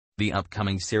The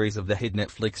upcoming series of the hit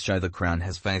Netflix show The Crown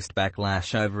has faced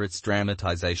backlash over its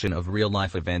dramatization of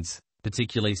real-life events,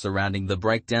 particularly surrounding the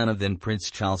breakdown of then Prince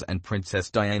Charles and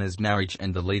Princess Diana's marriage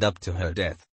and the lead-up to her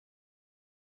death.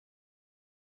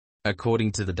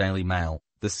 According to the Daily Mail,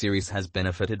 the series has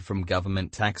benefited from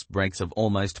government tax breaks of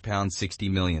almost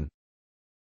 £60 million.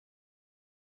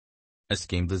 A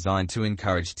scheme designed to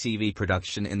encourage TV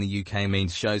production in the UK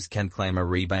means shows can claim a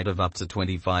rebate of up to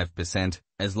 25%,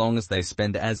 as long as they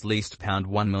spend at least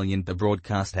 £1 million per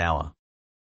broadcast hour.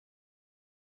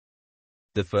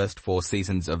 The first 4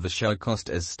 seasons of the show cost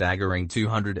a staggering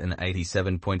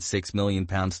 £287.6 million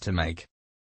to make.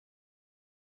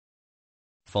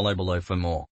 Follow below for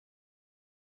more.